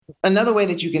another way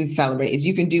that you can celebrate is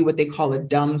you can do what they call a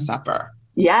dumb supper.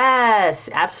 Yes,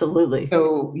 absolutely.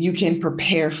 So you can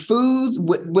prepare foods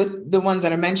with the ones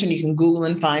that I mentioned. You can Google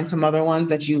and find some other ones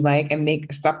that you like and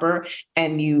make a supper.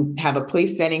 And you have a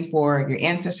place setting for your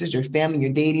ancestors, your family,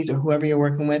 your deities, or whoever you're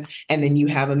working with. And then you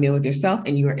have a meal with yourself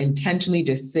and you are intentionally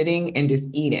just sitting and just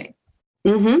eating.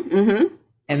 Mm-hmm. Mm-hmm.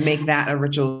 And make that a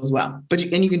ritual as well. But you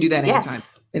can do that anytime.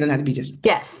 Yes. It doesn't have to be just.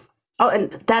 Yes. Oh,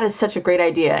 and that is such a great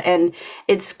idea. And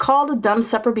it's called a dumb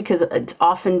supper because it's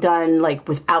often done like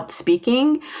without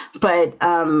speaking. But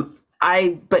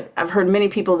I've heard many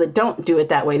people that don't do it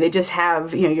that way. They just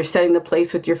have, you're setting the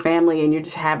place with your family and you're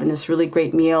just having this really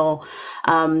great meal.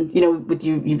 With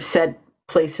you've set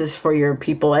places for your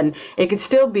people, and it could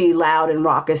still be loud and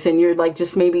raucous, and you're like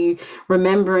just maybe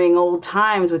remembering old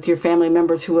times with your family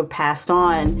members who have passed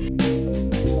on.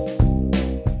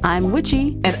 I'm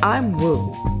Witchy. And I'm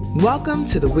Woo. Welcome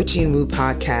to the Witchy and Woo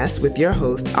podcast with your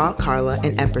hosts, Aunt Carla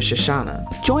and Empress Shoshana.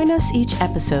 Join us each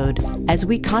episode as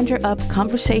we conjure up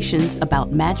conversations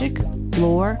about magic,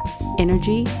 lore,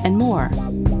 energy, and more.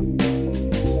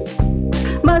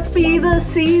 Must be the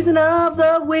season of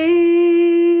the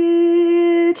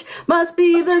witch. Must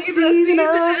be the season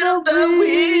of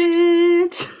the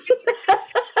witch.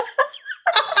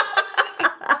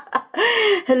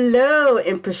 Hello,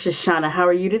 Empress Shoshana. How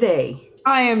are you today?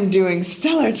 I am doing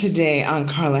stellar today, Aunt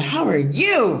Carla. How are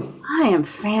you? I am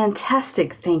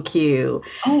fantastic, thank you.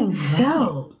 Oh,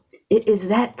 so it is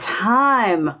that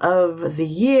time of the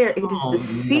year. It is the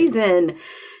season.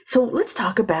 So let's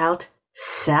talk about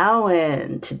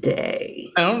Samhain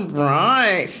today. All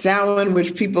right. Samhain,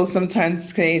 which people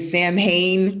sometimes say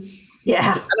Samhain.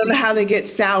 Yeah. I don't know how they get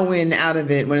Samhain out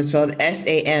of it when it's spelled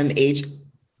Samhain.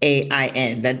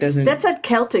 That's a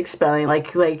Celtic spelling,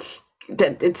 like that.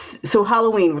 It's so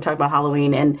Halloween. We're talking about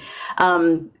Halloween, and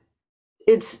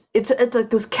it's like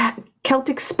those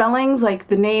Celtic spellings. Like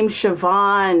the name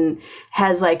Siobhan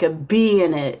has like a B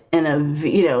in it and a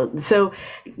V. So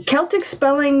Celtic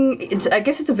spelling. I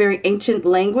guess it's a very ancient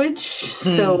language.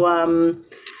 So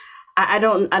I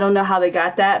don't know how they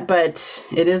got that, but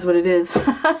it is what it is.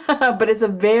 But it's a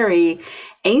very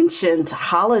ancient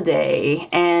holiday,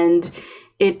 and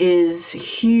it is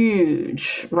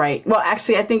huge, right? Well,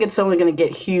 actually, I think it's only going to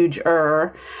get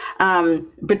huger.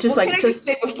 But just can I just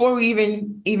say before we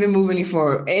even move any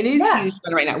forward, it is huge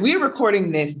right now. We're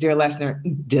recording this, dear listener,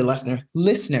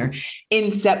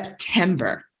 in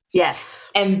September.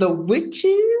 Yes. And the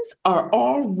witches are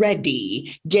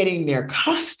already getting their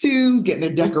costumes, getting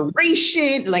their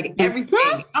decoration, like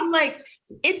everything. I'm like,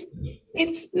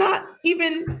 it's not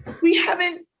even, we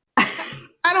haven't,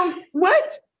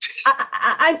 what?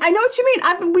 I know what you mean.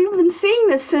 We've been seeing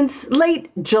this since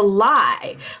late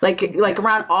July, like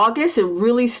around August. It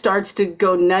really starts to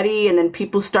go nutty, and then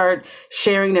people start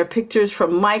sharing their pictures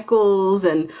from Michael's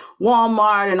and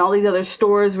Walmart and all these other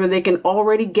stores where they can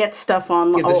already get stuff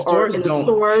on the stores.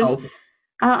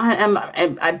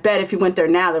 I bet if you went there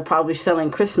now, they're probably selling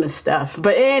Christmas stuff.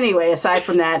 But anyway, aside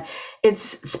from that,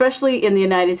 it's especially in the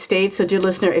United States. So, dear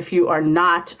listener, if you are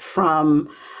not from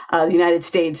the United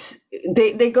States,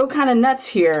 they go kind of nuts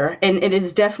here, and it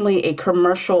is definitely a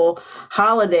commercial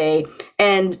holiday.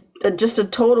 And just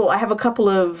I have a couple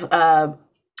of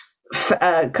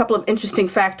interesting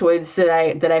factoids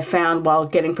that I found while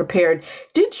getting prepared.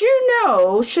 Did you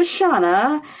know,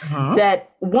 Shoshana,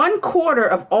 that 1/4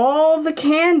 of all the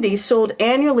candy sold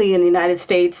annually in the United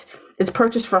States is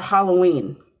purchased for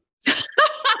Halloween?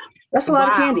 That's a lot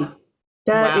of candy.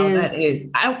 That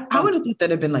is. I would have thought that'd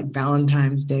have been like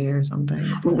Valentine's Day or something.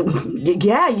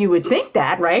 Yeah, you would think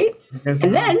that, right?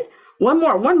 And then one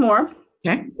more.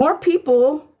 Okay. More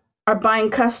people are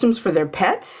buying costumes for their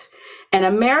pets, and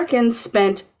Americans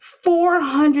spent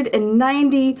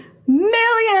 $490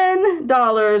 million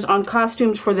on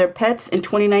costumes for their pets in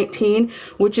 2019,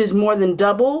 which is more than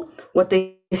double what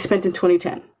they spent in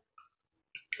 2010.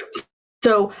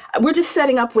 So we're just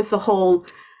setting up with the whole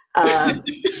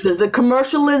the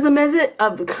commercialism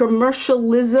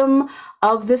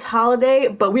of this holiday,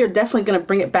 but we are definitely going to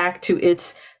bring it back to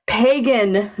its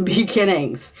pagan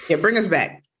beginnings. Yeah, bring us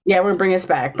back. Yeah, we're going to bring us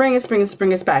back. Bring us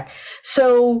back.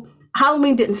 So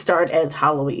Halloween didn't start as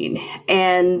Halloween,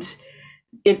 and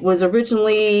it was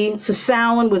originally, so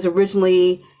Samhain was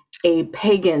originally a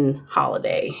pagan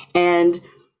holiday, and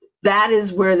that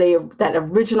is where that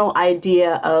original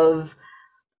idea of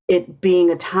it being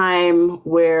a time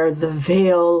where the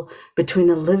veil between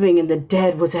the living and the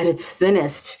dead was at its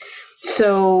thinnest.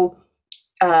 So,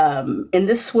 and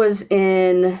this was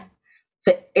in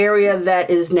the area that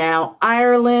is now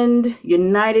Ireland,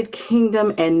 United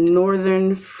Kingdom, and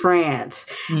Northern France.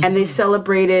 Mm-hmm. And they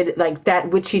celebrated like that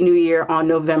witchy New Year on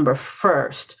November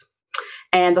 1st.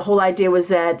 And the whole idea was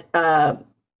that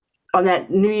on that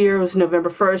New Year was November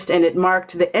 1st, and it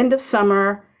marked the end of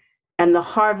summer and the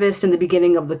harvest and the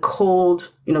beginning of the cold,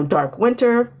 dark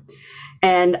winter.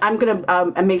 And I'm going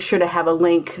to make sure to have a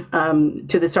link to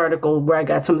this article where I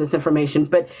got some of this information.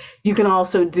 But you can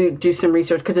also do some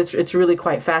research because it's really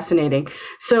quite fascinating.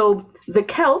 So the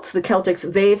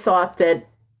Celtics, they thought that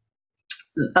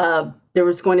there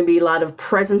was going to be a lot of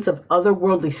presence of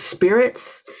otherworldly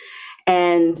spirits.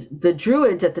 And the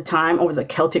Druids at the time, or the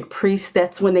Celtic priests,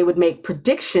 that's when they would make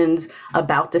predictions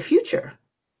about the future.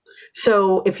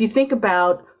 So if you think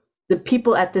about the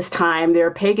people at this time,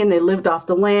 they're pagan, they lived off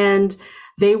the land,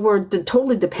 they were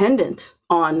totally dependent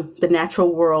on the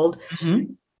natural world.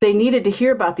 Mm-hmm. They needed to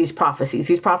hear about these prophecies.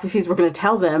 These prophecies were going to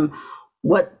tell them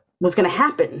what was going to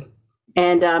happen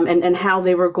and how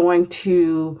they were going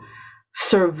to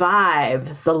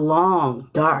survive the long,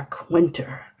 dark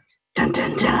winter. Dun,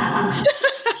 dun, dun.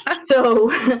 So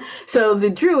the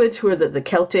Druids, who are the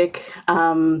Celtic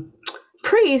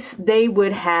priests, they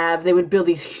would build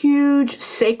these huge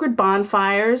sacred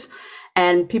bonfires,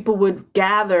 and people would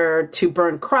gather to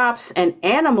burn crops and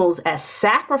animals as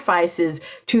sacrifices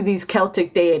to these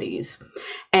Celtic deities.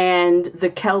 And the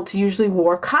Celts usually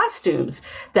wore costumes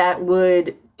that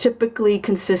would typically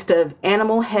consist of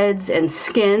animal heads and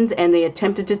skins, and they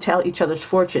attempted to tell each other's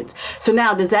fortunes. So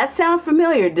now, does that sound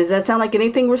familiar? Does that sound like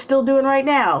anything we're still doing right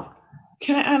now?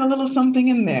 Can I add a little something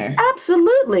in there?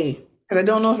 Absolutely. Because I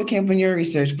don't know if it came from your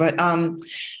research, but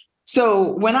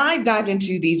so when I dived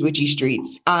into these witchy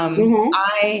streets, I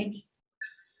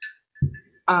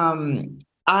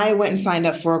went and signed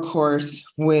up for a course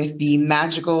with the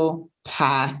Magical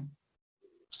Path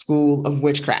School of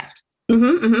Witchcraft.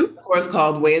 A course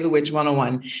called Way of the Witch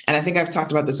 101. And I think I've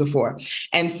talked about this before.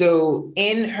 And so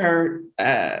in her,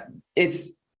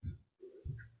 there's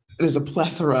a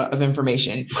plethora of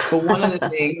information, but one of the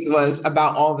things was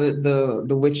about all the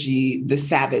witchy, the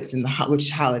Sabbats and the witch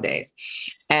holidays.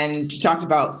 And she talked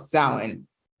about Samhain.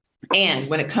 And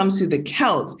when it comes to the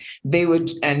Celts, they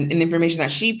would, and information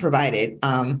that she provided,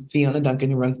 Fiona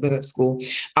Duncan, who runs the school,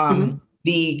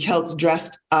 the Celts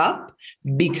dressed up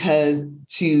because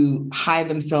to hide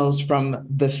themselves from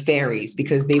the fairies,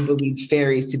 because they believed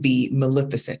fairies to be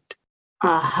maleficent.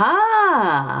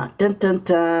 Aha! Dun, dun,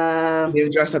 dun. They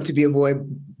would dress up to avoid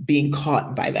being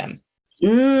caught by them.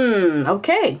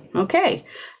 Okay.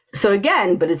 So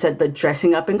again, but it said the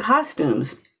dressing up in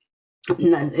costumes.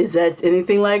 Is that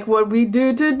anything like what we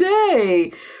do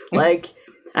today?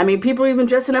 People are even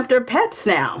dressing up their pets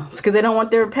now because they don't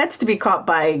want their pets to be caught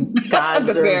by gods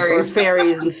or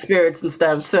fairies and spirits and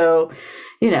stuff. So,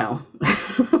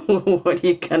 what are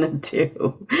you gonna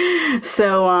do?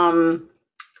 So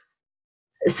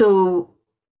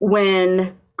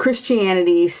when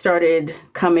Christianity started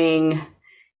coming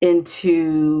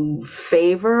into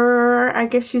favor, I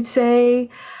guess you'd say,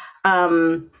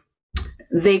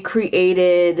 they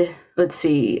created,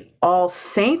 All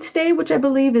Saints Day, which I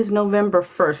believe is November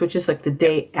 1st, which is like the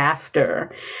day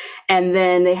after. And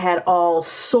then they had All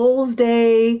Souls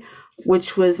Day,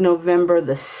 which was November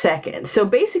the 2nd. So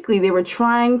basically they were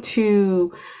trying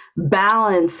to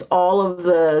balance all of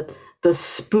the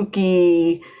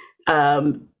spooky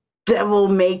devil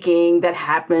making that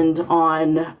happened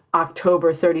on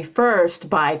October 31st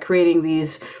by creating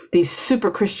these super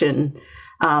Christian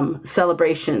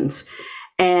celebrations.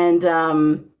 And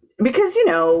because,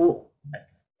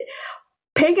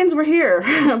 pagans were here.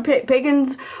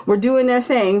 Pagans were doing their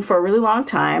thing for a really long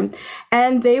time,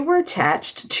 and they were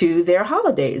attached to their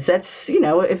holidays. That's,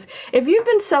 if you've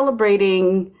been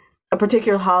celebrating a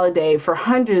particular holiday for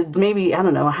hundreds, maybe, I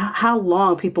don't know how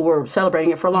long people were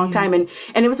celebrating it for a long time. And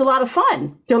it was a lot of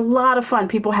fun. They're a lot of fun.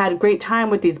 People had a great time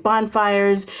with these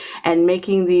bonfires and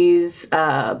making these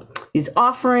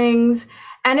offerings.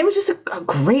 And it was just a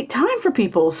great time for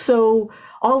people. So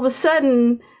all of a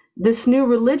sudden, this new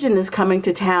religion is coming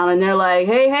to town, and they're like,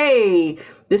 hey,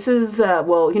 this is,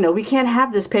 we can't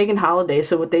have this pagan holiday.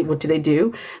 So what do they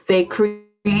do? They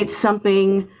create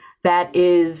something that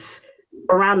is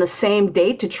around the same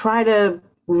date to try to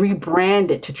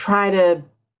rebrand it, to try to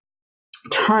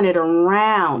turn it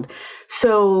around.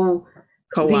 So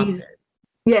Co-opted.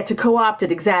 To co-opt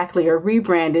it, exactly, or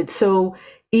rebrand it. So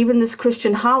even these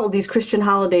Christian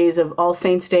holidays of All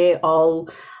Saints Day, All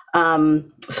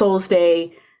Souls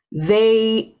Day,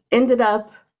 they ended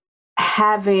up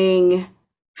having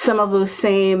some of those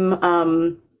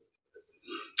same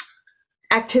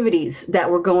activities that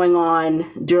were going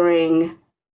on during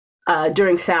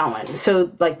during Samhain.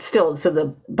 So like so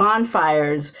the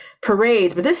bonfires,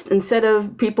 parades, but this, instead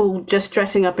of people just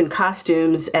dressing up in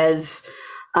costumes as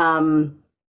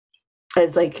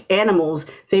like animals,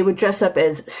 they would dress up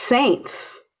as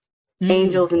saints,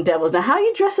 angels and devils. Now, how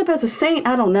you dress up as a saint,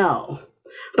 I don't know,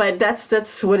 but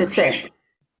that's what it said.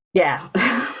 Yeah.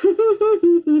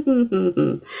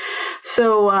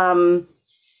 So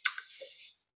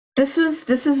this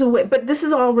is a way, but this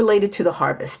is all related to the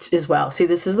harvest as well. See,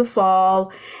 this is the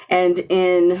fall, and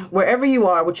in wherever you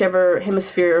are, whichever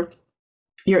hemisphere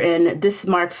you're in, this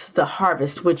marks the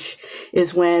harvest, which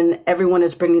is when everyone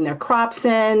is bringing their crops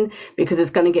in because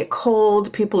it's going to get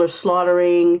cold. People are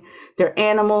slaughtering their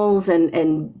animals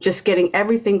and just getting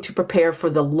everything to prepare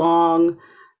for the long,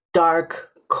 dark,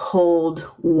 cold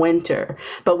winter.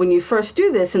 But when you first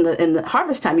do this in the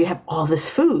harvest time, you have all this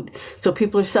food. So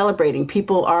people are celebrating.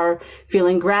 People are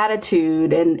feeling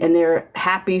gratitude and they're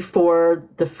happy for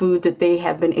the food that they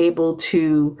have been able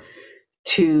to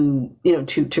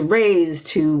raise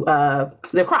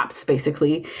their crops,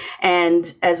 basically.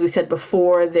 And as we said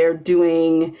before, they're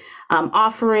doing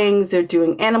offerings, they're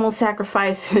doing animal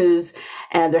sacrifices,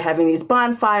 and they're having these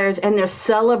bonfires, and they're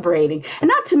celebrating. And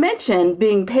not to mention,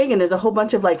 being pagan, there's a whole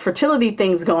bunch of like fertility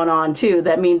things going on too.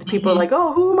 That means people are like,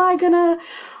 oh, who am I gonna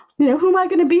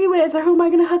be with, or who am I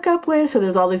gonna hook up with? So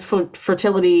there's all these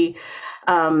fertility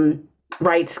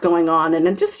rites going on, and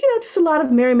then just a lot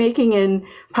of merrymaking and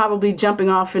probably jumping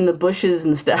off in the bushes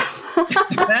and stuff.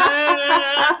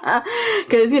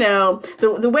 Because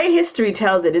the way history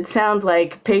tells it, it sounds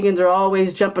like pagans are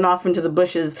always jumping off into the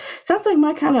bushes. Sounds like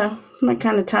my kind of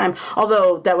time.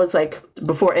 Although that was like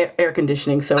before air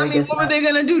conditioning. So I mean, what were they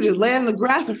gonna do? Just lay on the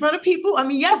grass in front of people? I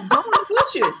mean, yes, go in the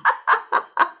bushes.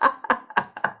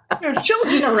 There are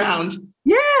children around.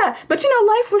 Yeah, but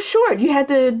life was short. You had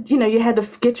to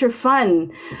get your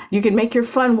fun. You could make your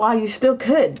fun while you still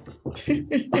could.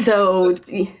 So,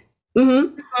 I just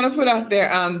want to put out there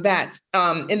that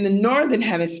in the Northern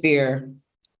Hemisphere,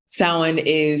 Samhain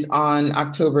is on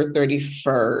October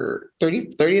 31st,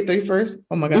 31st.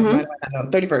 Oh my God, why do I not know?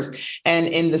 31st. And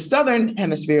in the Southern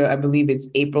Hemisphere, I believe it's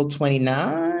April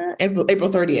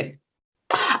 30th.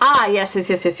 Ah, yes.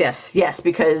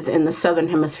 Because in the Southern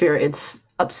Hemisphere, it's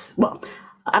I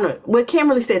don't know. We can't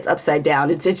really say it's upside down.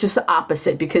 It's just the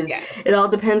opposite, because it all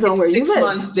depends on where you live. 6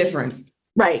 months difference.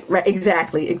 Right.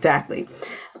 Exactly.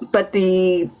 But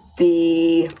the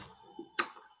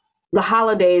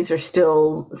holidays are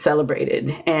still celebrated,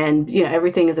 and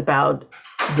everything is about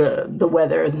the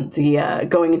weather, the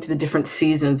going into the different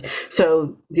seasons.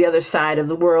 So the other side of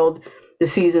the world, the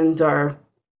seasons are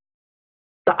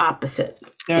the opposite.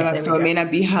 So it may not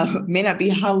be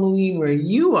Halloween where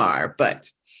you are, but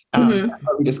that's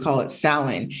why we just call it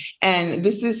Samhain. And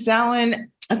this is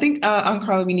Samhain. I think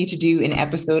Carla, we need to do an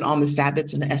episode on the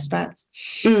Sabbats and the Espats.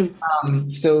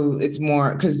 So it's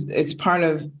more because it's part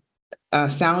of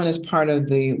Samhain is part of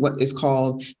what is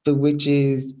called the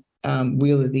Witches'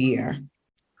 Wheel of the Year.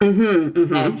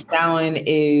 And Samhain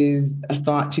is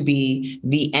thought to be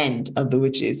the end of the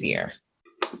Witches' Year.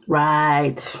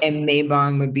 Right. And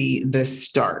Mabon would be the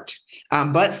start.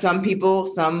 But some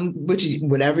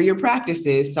whatever your practice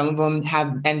is, some of them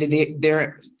have ended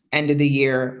their end of the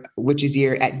year, Witches'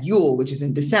 Year at Yule, which is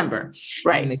in December.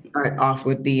 Right. And they start off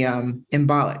with the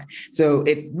Imbolc. So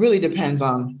it really depends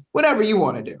on whatever you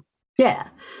want to do. Yeah.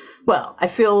 Well, I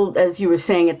feel, as you were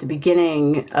saying at the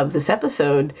beginning of this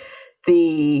episode,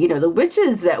 the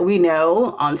witches that we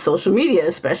know on social media,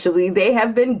 especially, they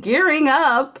have been gearing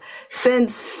up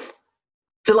since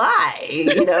July,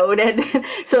 and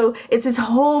so it's this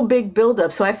whole big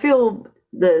buildup. So I feel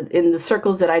in the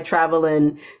circles that I travel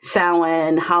in,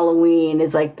 Samhain, Halloween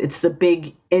is like, it's the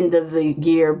big end of the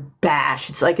year bash.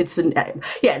 It's like, it's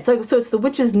the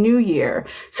witches' New Year.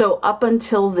 So up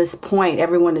until this point,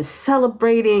 everyone is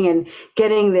celebrating and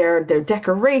getting their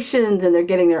decorations, and they're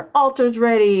getting their altars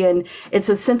ready. And it's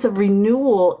a sense of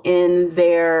renewal in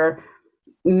your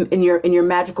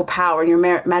magical power, in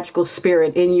your magical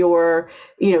spirit, in your,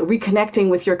 reconnecting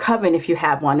with your coven if you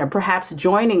have one, or perhaps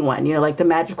joining one, like the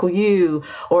Magical You,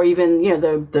 or even,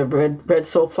 the Red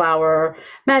Soul Flower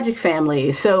Magic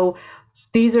Family. So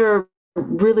it's a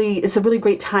really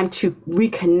great time to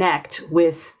reconnect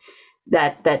with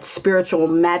that spiritual,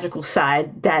 magical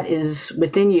side that is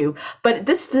within you. But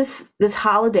this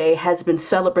holiday has been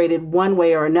celebrated one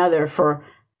way or another for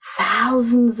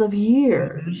thousands of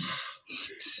years.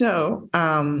 So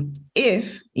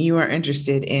if you are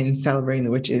interested in celebrating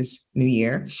the Witches' New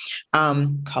Year,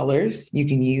 colors you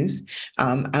can use,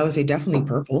 I would say definitely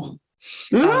purple,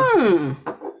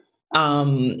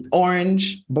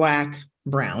 orange, black,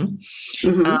 brown.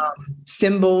 Mm-hmm.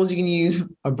 Symbols, you can use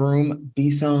a broom,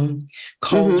 besom,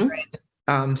 cauldron,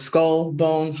 skull,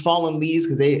 bones, fallen leaves,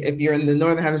 because if you're in the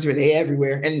northern hemisphere, they're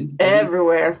everywhere. And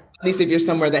Everywhere. At least if you're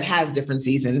somewhere that has different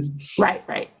seasons.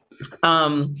 Right.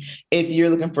 If you're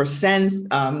looking for scents,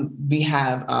 we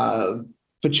have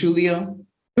patchoulio.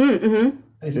 Mm-hmm.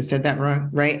 I said that wrong,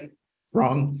 right?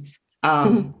 Wrong.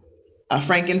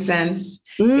 Frankincense.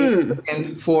 If you're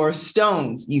looking for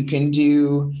stones, you can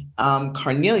do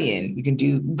carnelian, you can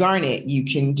do garnet, you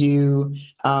can do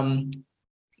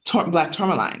black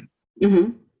tourmaline.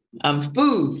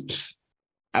 Foods,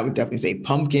 I would definitely say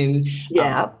pumpkin,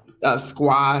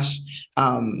 squash,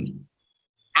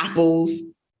 apples,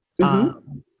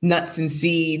 nuts and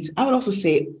seeds. I would also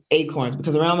say acorns,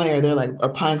 because around my area, they're like,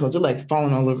 or pine cones, they're like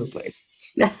falling all over the place.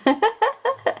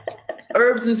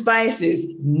 Herbs and spices,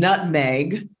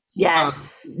 nutmeg.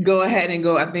 Yes. Go ahead and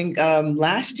go. I think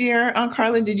last year,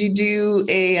 Carlin, did you do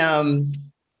a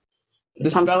the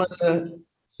spell of the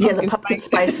pumpkin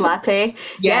spice latte?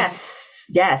 Yes.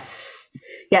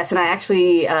 And I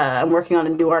actually I'm working on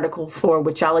a new article for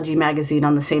Witchology magazine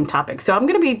on the same topic. So I'm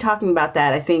going to be talking about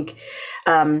that. I think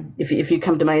if you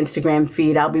come to my Instagram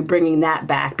feed, I'll be bringing that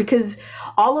back, because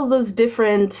all of those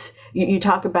different, you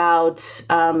talk about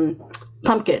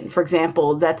pumpkin, for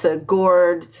example, that's a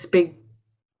gourd, it's big,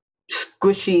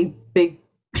 squishy, big,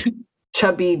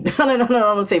 chubby, I don't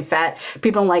want to say fat.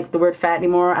 People don't like the word fat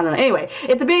anymore. I don't know. Anyway,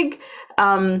 it's a big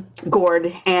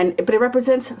gourd, but it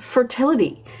represents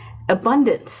fertility,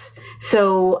 abundance.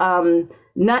 So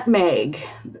nutmeg,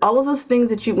 all of those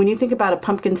things that when you think about a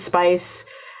pumpkin spice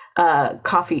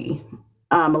coffee,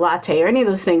 a latte, or any of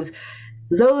those things,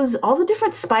 all the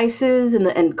different spices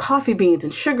and coffee beans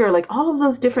and sugar, like all of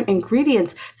those different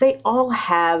ingredients, they all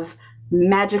have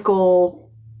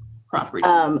magical property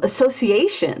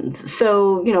associations.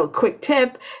 So, quick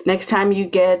tip, next time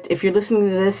if you're listening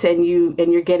to this and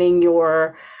you're getting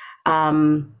your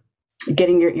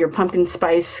pumpkin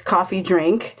spice coffee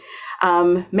drink,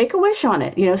 make a wish on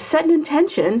it, set an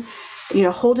intention,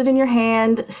 hold it in your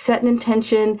hand, set an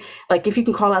intention. Like if you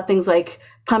can call out things like,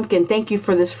 pumpkin, thank you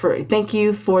for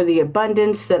the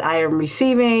abundance that I am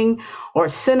receiving, or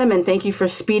cinnamon, thank you for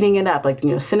speeding it up. Like,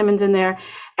 cinnamon's in there,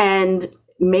 and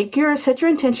set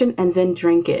your intention and then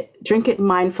drink it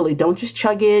mindfully. Don't just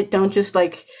chug it. Don't just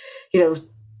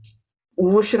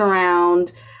whoosh it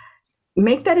around.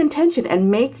 Make that intention and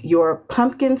make your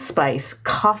pumpkin spice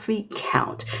coffee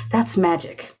count. That's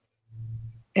magic.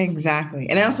 Exactly.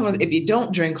 And I also want, if you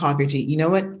don't drink coffee or tea, you know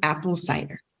what? Apple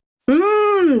cider.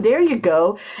 There you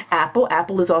go.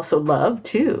 Apple is also loved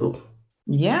too.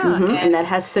 Yeah. And that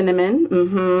has cinnamon.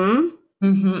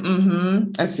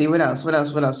 Let's see, what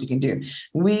else you can do.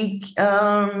 We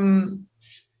already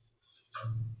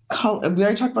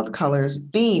talked about the colors.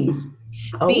 Themes,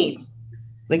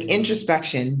 like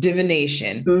introspection,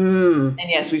 divination. And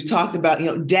yes, we've talked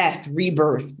about, death,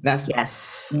 rebirth. That's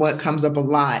what comes up a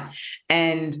lot.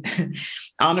 And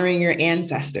honoring your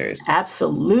ancestors.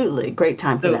 Absolutely. Great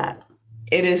time for that.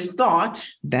 It is thought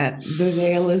that the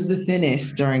veil is the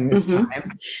thinnest during this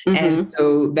time. And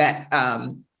so that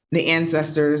the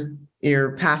ancestors,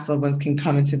 your past loved ones, can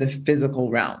come into the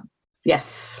physical realm.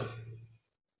 Yes.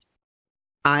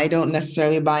 I don't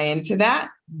necessarily buy into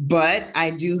that, but I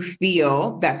do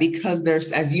feel that because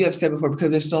there's, as you have said before,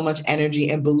 because there's so much energy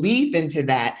and belief into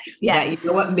that, that you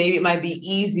know what, maybe it might be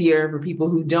easier for people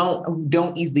who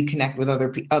don't easily connect with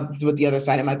with the other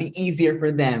side. It might be easier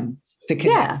for them to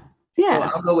connect. Yeah. So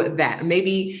I'll go with that.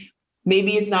 Maybe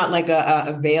it's not like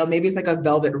a veil. Maybe it's like a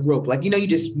velvet rope. Like, you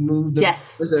just move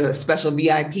there's a special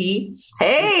VIP.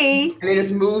 Hey. And they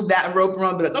just move that rope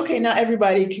around, be like, okay, now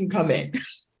everybody can come in.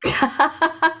 But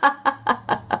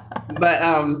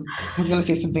I was going to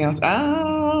say something else.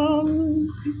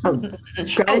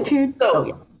 Gratitude.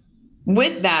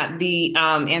 With that, the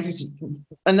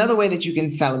another way that you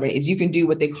can celebrate is you can do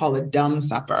what they call a dumb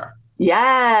supper.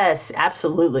 Yes,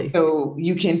 absolutely. So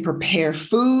you can prepare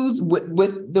foods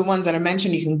with the ones that I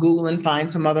mentioned. You can Google and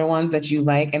find some other ones that you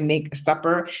like and make a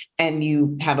supper, and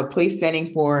you have a place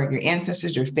setting for your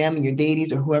ancestors, your family, your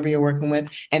deities, or whoever you're working with.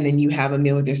 And then you have a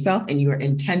meal with yourself, and you are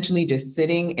intentionally just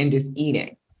sitting and just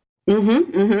eating.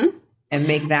 And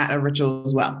make that a ritual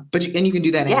as well. But you can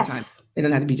do that anytime. It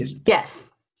doesn't have to be just. Yes.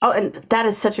 Oh, and that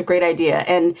is such a great idea.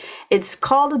 And it's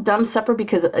called a dumb supper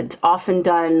because it's often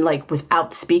done like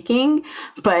without speaking.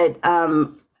 But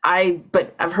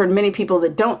I've heard many people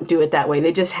that don't do it that way.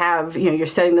 They just have, you're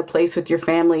setting the place with your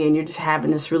family and you're just having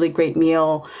this really great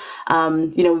meal.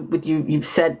 You've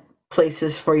set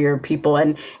places for your people,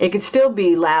 and it could still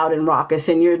be loud and raucous,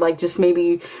 and you're like just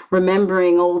maybe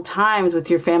remembering old times with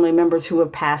your family members who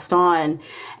have passed on.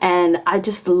 And I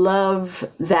just love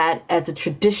that as a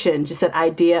tradition, just that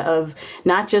idea of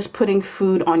not just putting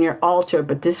food on your altar,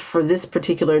 but for this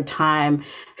particular time,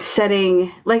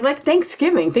 setting like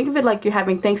Thanksgiving. Think of it like you're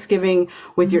having Thanksgiving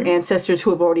with your ancestors who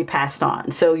have already passed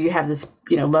on. So you have this,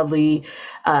 lovely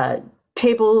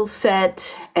table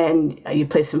set, and you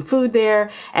place some food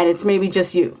there, and it's maybe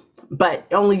just you, but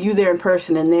only you there in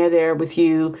person, and they're there with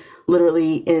you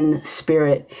literally in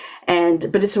spirit.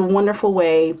 But it's a wonderful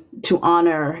way to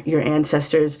honor your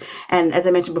ancestors. And as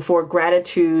I mentioned before,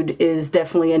 gratitude is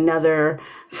definitely another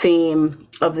theme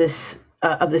of this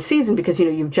season, because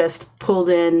you've just pulled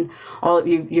in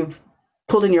you've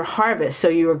pulled in your harvest, so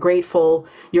you are grateful.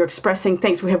 You're expressing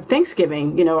thanks. We have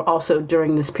Thanksgiving, also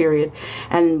during this period,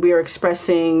 and we are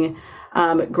expressing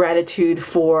gratitude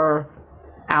for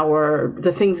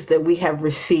the things that we have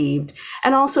received,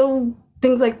 and also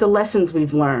things like the lessons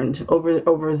we've learned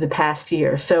over the past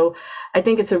year. So I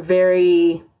think it's a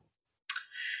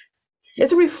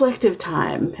reflective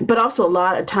time, but also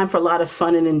a time for a lot of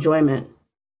fun and enjoyment.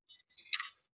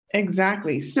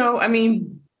 Exactly. So,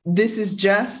 this is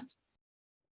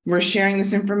we're sharing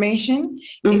this information.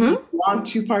 If you want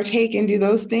to partake and do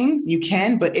those things, you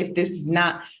can. But if this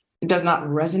does not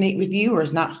resonate with you or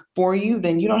is not for you,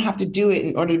 then you don't have to do it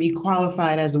in order to be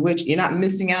qualified as a witch. You're not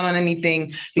missing out on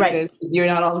anything because you're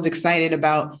not always excited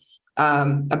about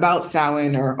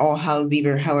Samhain or All Hallows Eve,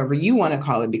 or however you want to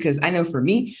call it. Because I know for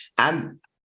me,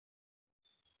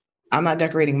 I'm not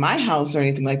decorating my house or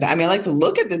anything like that. I like to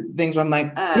look at the things where I'm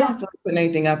like, I don't feel like putting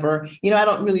anything up, or, I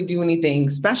don't really do anything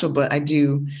special, but I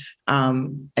do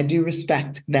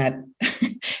respect that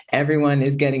everyone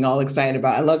is getting all excited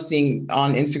about. I love seeing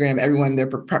on Instagram, everyone, their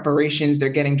preparations, they're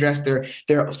getting dressed, their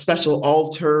special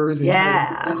altars and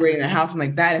decorating their house. I'm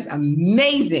like, that is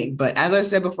amazing. But as I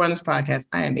said before on this podcast,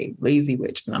 I am a lazy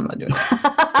witch and I'm not doing it.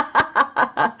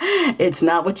 It's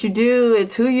not what you do,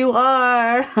 it's who you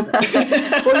are.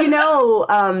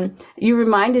 Well, you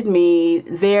reminded me,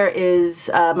 there is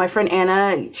my friend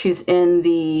Anna. She's in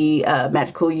the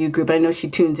Magical You group. I know she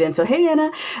tunes in. So, hey,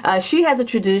 Anna. She has a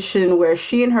tradition where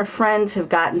she and her friends have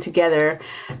gotten together.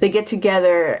 They get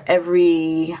together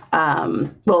every,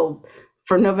 for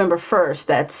November 1st,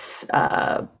 that's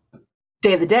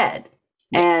Day of the Dead.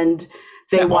 And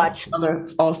they watch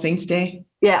All Saints Day.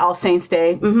 Yeah, All Saints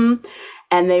Day. Mm-hmm.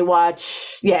 And they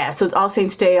watch, so it's All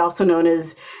Saints Day, also known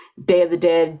as Day of the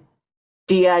Dead,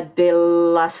 Dia de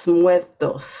los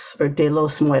Muertos, or de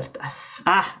los Muertas.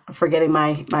 I'm forgetting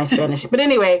my Spanish. But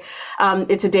anyway,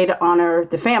 it's a day to honor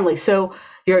the family. So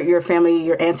your family,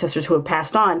 your ancestors who have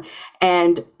passed on.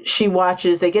 And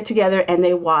they get together and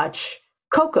they watch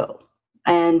Coco.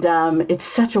 And it's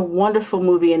such a wonderful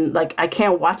movie, and I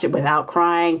can't watch it without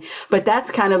crying. But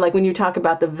that's kind of like when you talk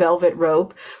about the velvet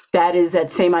rope, that is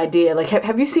that same idea.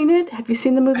 Have you seen it? Have you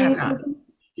seen the movie?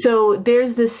 So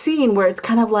there's this scene where it's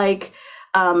kind of like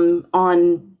on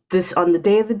the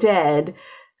Day of the Dead,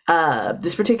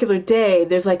 this particular day,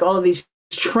 there's all of these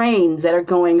trains that are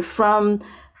going from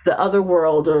the other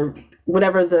world, or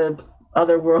whatever the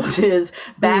other world is,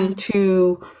 back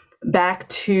to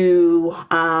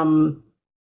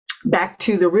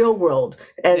the real world,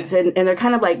 and they're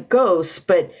kind of like ghosts,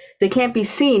 but they can't be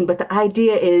seen. But the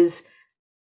idea is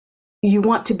you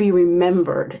want to be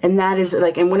remembered, and that is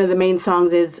and one of the main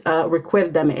songs is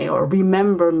Recuérdame, or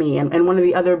Remember Me, and one of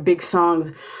the other big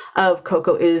songs of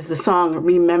Coco is the song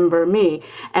Remember Me,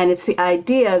 and it's the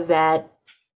idea that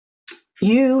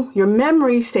your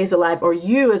memory stays alive, or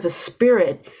you as a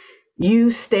spirit, you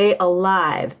stay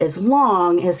alive as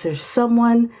long as there's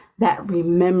someone that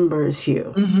remembers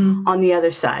you on the other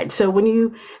side. So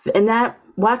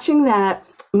watching that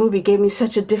movie gave me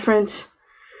such a different,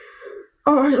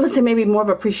 or let's say maybe more of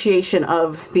appreciation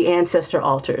of the ancestor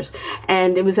altars.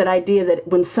 And it was that idea that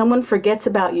when someone forgets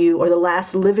about you, or the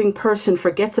last living person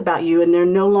forgets about you, and they're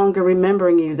no longer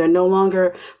remembering you, they're no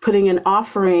longer putting an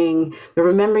offering, they're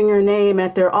remembering your name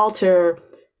at their altar,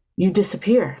 you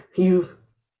disappear. You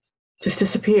just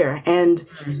disappear. And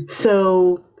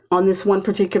so on this one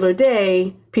particular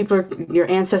day, your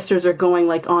ancestors are going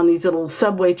on these little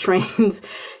subway trains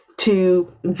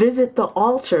to visit the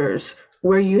altars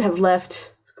where you have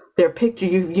left their picture.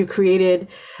 You created,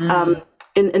 in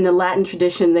the Latin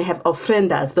tradition, they have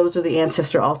ofrendas. Those are the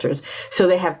ancestor altars. So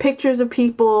they have pictures of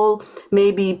people,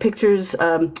 maybe pictures,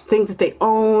 things that they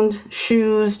owned,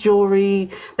 shoes, jewelry,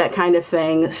 that kind of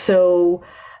thing. So,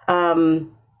 so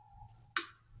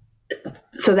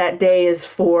that day is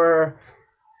for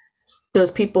those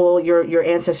people, your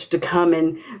ancestors, to come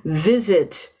and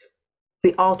visit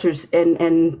the altars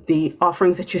and the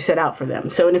offerings that you set out for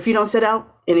them. So, and if you don't set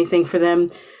out anything for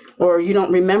them, or you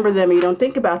don't remember them, or you don't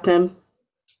think about them,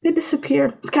 they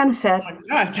disappear. It's kind of sad. Oh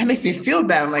my God, that makes me feel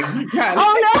bad. I'm like, my God.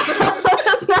 Oh no,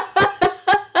 that's not.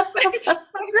 My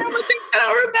grandma thinks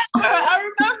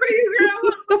I remember you, grandma.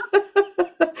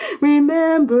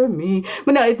 Remember me.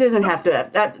 But no, it doesn't have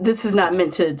to. This is not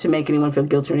meant to make anyone feel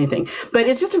guilty or anything. But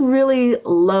it's just a really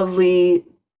lovely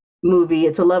movie.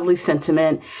 It's a lovely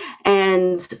sentiment,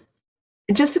 and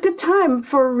just a good time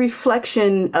for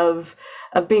reflection of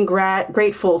being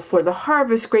grateful for the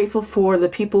harvest, grateful for the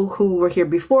people who were here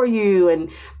before you,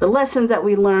 and the lessons that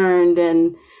we learned,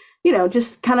 and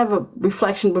just kind of a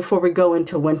reflection before we go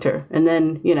into winter, and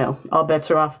then all bets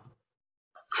are off.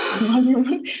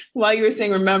 While you were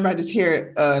saying remember, I just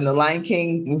hear in The Lion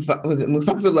King, was it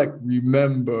Mufasa, like,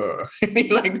 remember? And he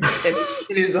and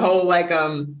his whole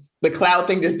the cloud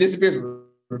thing just disappears.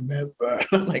 Remember.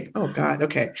 I'm like, oh God,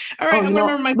 okay. All right, I'm gonna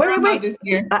remember my grandma this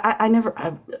year. I never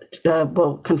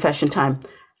well, confession time.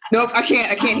 Nope, I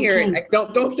can't hear it.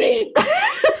 Don't say it.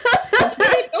 Don't say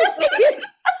it.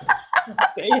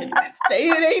 Say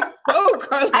it ain't so,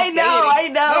 Carla. I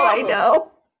know.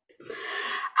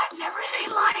 I've never seen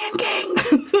Lion King.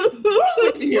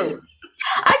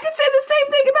 I could say the same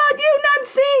thing about you not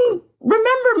seeing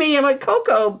Remember Me. I'm like,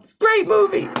 Coco, great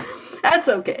movie. That's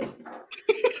okay.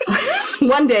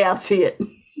 One day I'll see it.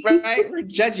 Right? We're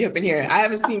judgy up in here. I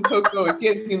haven't seen Coco and she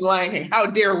hasn't seen Lion King. How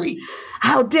dare we?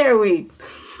 How dare we?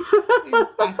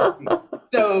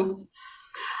 So,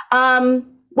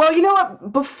 well, you know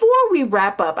what? Before we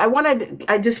wrap up,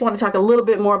 I just want to talk a little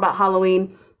bit more about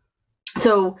Halloween.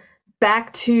 So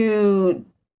back to,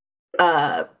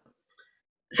 so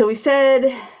we said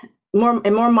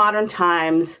in more modern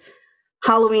times,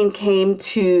 Halloween came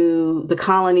to the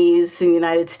colonies in the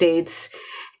United States,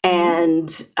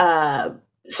 and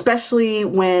especially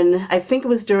when, I think it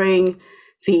was during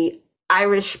the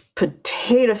Irish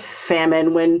potato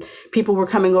famine, when people were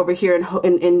coming over here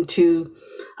into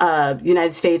the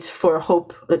United States for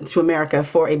hope, to America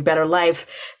for a better life,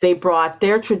 they brought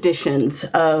their traditions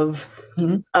of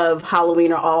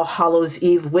Halloween or All Hallows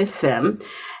Eve with them.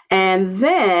 And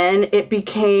then it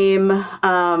became,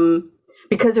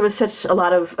 because there was such a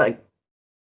lot of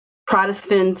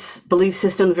Protestant belief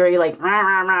system, very rah,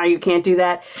 rah, rah, you can't do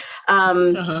that. I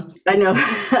know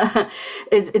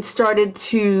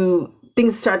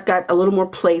things got a little more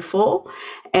playful,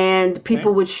 and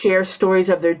people would share stories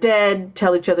of their dead,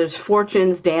 tell each other's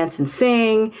fortunes, dance and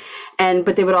sing,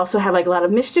 but they would also have a lot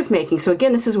of mischief making. So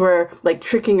again, this is where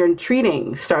tricking or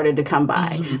treating started to come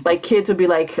by. Like kids would be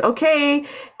like, okay,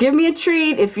 give me a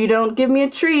treat. If you don't give me a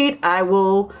treat, I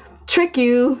will trick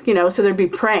you, so there'd be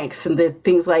pranks and the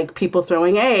things like people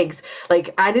throwing eggs.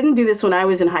 Like, I didn't do this when I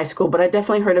was in high school, but I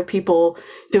definitely heard of people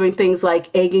doing things like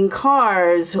egging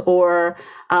cars or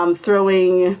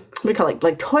throwing, what do you call it,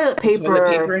 like toilet paper.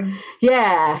 Toilet papering?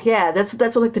 Yeah.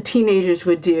 That's what the teenagers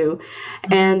would do.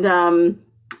 And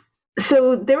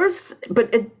so there was,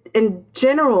 but in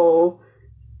general,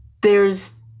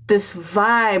 there's this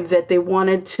vibe that they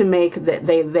wanted to make, that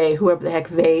they whoever the heck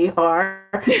they are,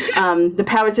 the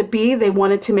powers that be, they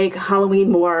wanted to make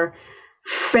Halloween more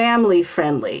family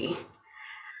friendly.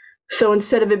 So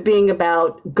instead of it being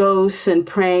about ghosts and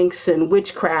pranks and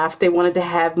witchcraft, they wanted to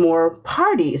have more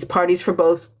parties for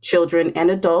both children and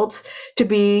adults to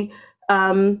be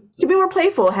more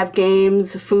playful, have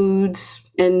games, foods,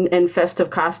 and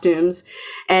festive costumes.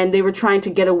 And they were trying to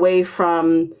get away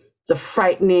from the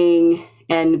frightening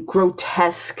and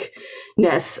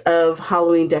grotesqueness of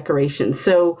Halloween decorations.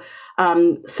 So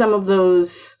some of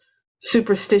those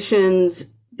superstitions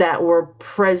that were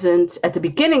present at the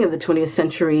beginning of the 20th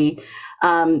century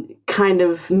kind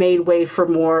of made way for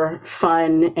more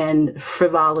fun and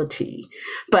frivolity.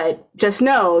 But just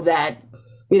know that,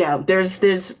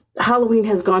 there's Halloween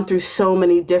has gone through so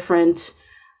many different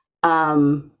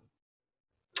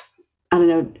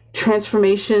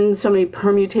transformations, so many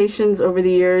permutations over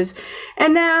the years.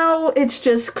 And now it's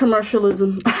just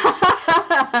commercialism.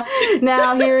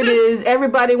 Now here it is.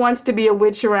 Everybody wants to be a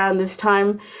witch around this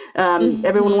time.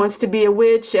 Everyone wants to be a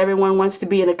witch. Everyone wants to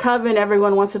be in a coven.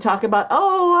 Everyone wants to talk about,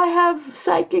 I have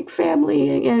psychic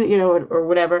family, and or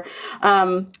whatever.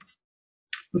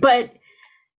 But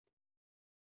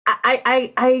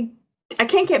I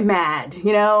can't get mad,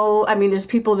 there's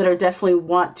people that are definitely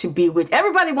want to be witch.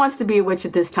 Everybody wants to be a witch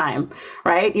at this time,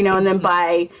 right? And then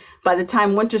by the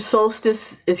time winter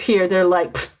solstice is here, they're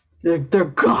like, they're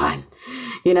gone.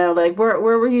 Like, where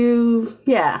were you?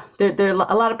 Yeah, there a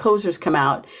lot of posers come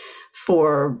out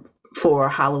for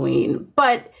Halloween,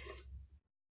 but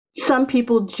some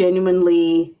people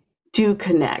genuinely do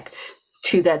connect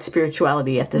to that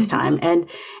spirituality at this time. And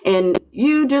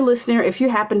you, dear listener, if you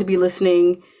happen to be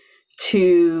listening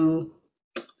to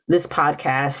this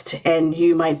podcast and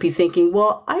you might be thinking,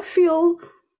 well, I feel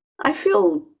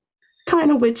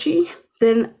kind of witchy,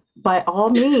 then by all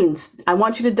means, I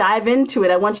want you to dive into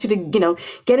it. I want you to,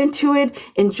 get into it,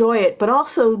 enjoy it, but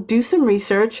also do some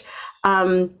research.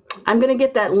 I'm going to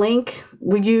get that link.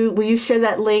 Will you share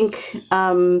that link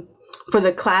for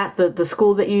the class, the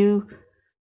school that you,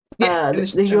 yes,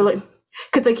 because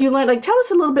you learn, tell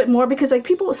us a little bit more, because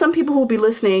some people who will be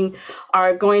listening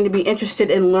are going to be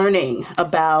interested in learning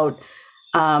about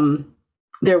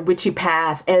their witchy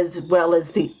path, as well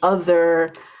as the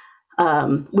other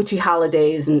witchy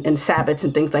holidays and Sabbats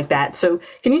and things like that. So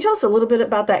can you tell us a little bit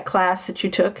about that class that you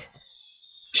took?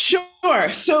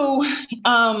 Sure. So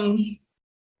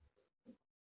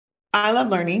I love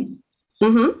learning.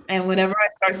 Mm-hmm. And whenever I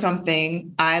start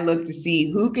something, I look to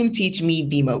see who can teach me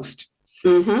the most.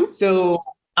 Mm-hmm. So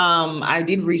I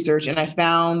did research and I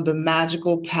found the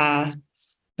Magical Path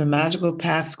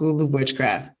School of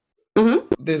Witchcraft. Mm-hmm.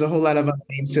 There's a whole lot of other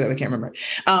names to it. I can't remember.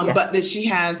 Yes. But that she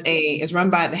has it's run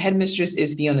by the headmistress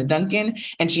is Fiona Duncan,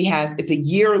 and it's a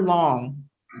year-long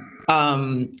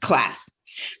class.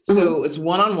 So it's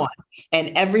one-on-one,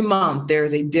 and every month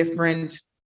there's a different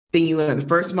thing you learn. The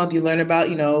first month you learn about,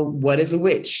 what is a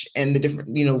witch, and the different,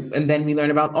 and then we learn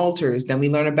about altars. Then we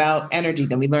learn about energy.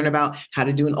 Then we learn about how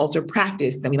to do an altar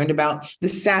practice. Then we learned about the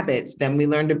Sabbats. Then we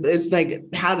learned, it's like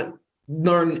how to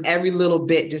learn every little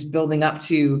bit, just building up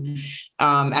to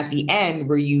at the end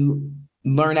where you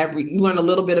learn a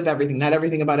little bit of everything, not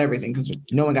everything about everything, because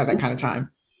no one got that kind of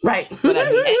time. Right. But at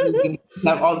the end, you can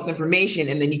have all this information,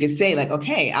 and then you can say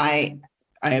okay, I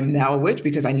am now a witch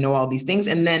because I know all these things.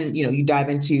 And then, you dive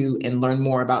into and learn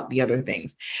more about the other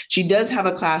things. She does have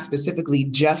a class specifically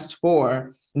just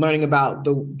for learning about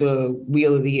the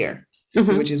Wheel of the Year, the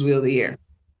Witch's Wheel of the Year.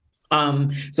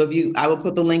 So I will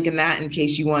put the link in that in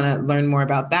case you want to learn more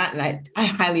about that. And I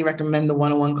highly recommend the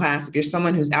one-on-one class. If you're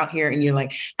someone who's out here and you're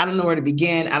like, I don't know where to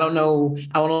begin, I don't know,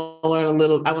 I want to learn a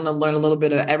little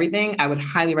bit of everything, I would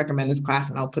highly recommend this class,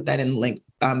 and I'll put that in the link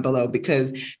below,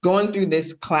 because going through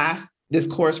this course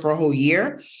for a whole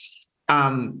year,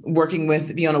 working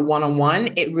with Fiona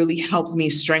one-on-one, it really helped me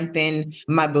strengthen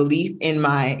my belief in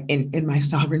my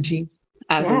sovereignty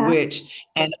as a witch,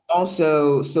 and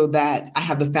also so that I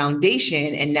have the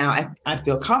foundation, and now I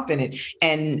feel confident,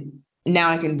 and now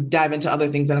I can dive into other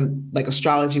things that I'm like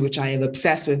astrology, which I am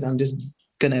obsessed with. I'm just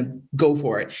gonna go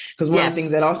for it, because one of the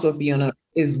things that also Fiona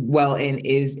is well in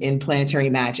is in planetary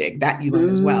magic that you learn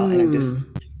as well, and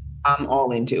I'm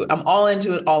all into it. I'm all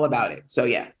into it, all about it. So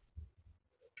yeah.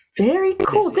 Very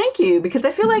cool. Thank you. Because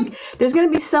I feel like there's going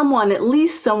to be at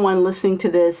least someone listening to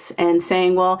this and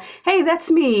saying, well, hey, that's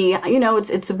me.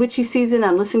 It's a witchy season.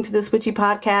 I'm listening to this witchy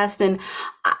podcast, and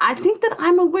I think that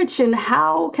I'm a witch, and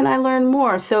how can I learn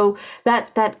more? So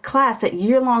that class, that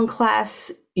year-long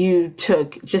class you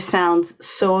took, just sounds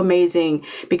so amazing,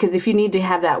 because if you need to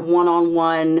have that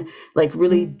one-on-one, like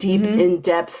really deep,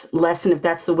 in-depth lesson, if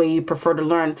that's the way you prefer to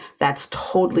learn, that's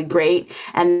totally great.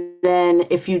 And then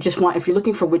if you're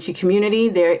looking for witchy community,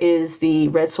 there is the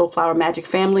Red Soul Flower Magic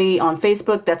Family on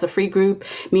Facebook. That's a free group.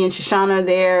 Me and Shoshana are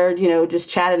there, just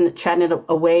chatting it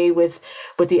away with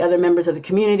the other members of the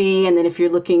community. And then if you're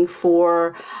looking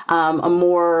for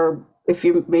if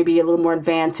you're maybe a little more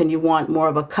advanced and you want more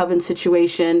of a coven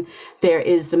situation, there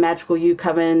is the Magical You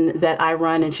Coven that I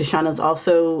run, and Shoshana's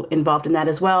also involved in that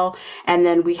as well. And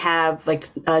then we have like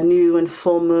a new and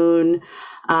full moon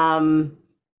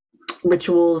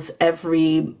rituals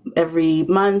every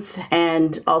month,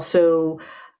 and also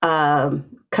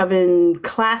coven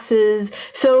classes.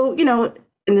 So,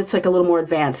 and it's like a little more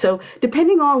advanced. So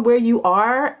depending on where you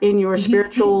are in your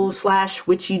spiritual /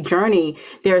 witchy journey,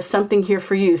 there's something here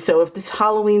for you. So if this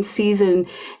Halloween season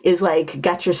is like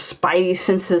got your spidey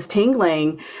senses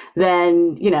tingling,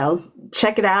 then,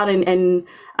 check it out and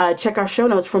check our show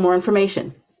notes for more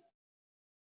information.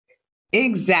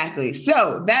 Exactly.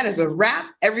 So that is a wrap.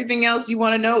 Everything else you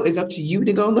want to know is up to you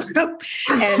to go look up.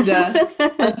 And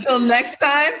until next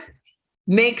time,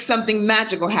 make something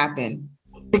magical happen.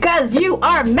 Because you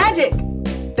are magic.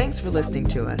 Thanks for listening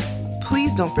to us.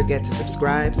 Please don't forget to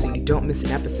subscribe so you don't miss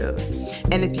an episode.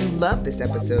 And if you love this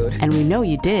episode, and we know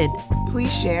you did,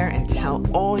 please share and tell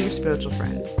all your spiritual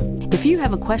friends. If you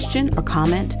have a question or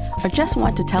comment, or just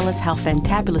want to tell us how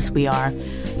fantabulous we are,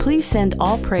 please send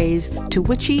all praise to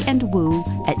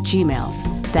witchyandwoo@gmail.com.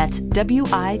 That's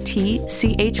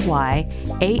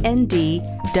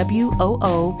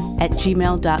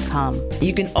witchyandwoo@gmail.com.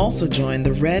 You can also join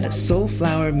the Red Soul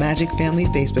Flower Magic Family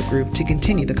Facebook group to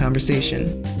continue the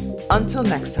conversation. Until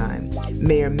next time,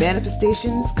 may your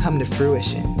manifestations come to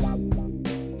fruition.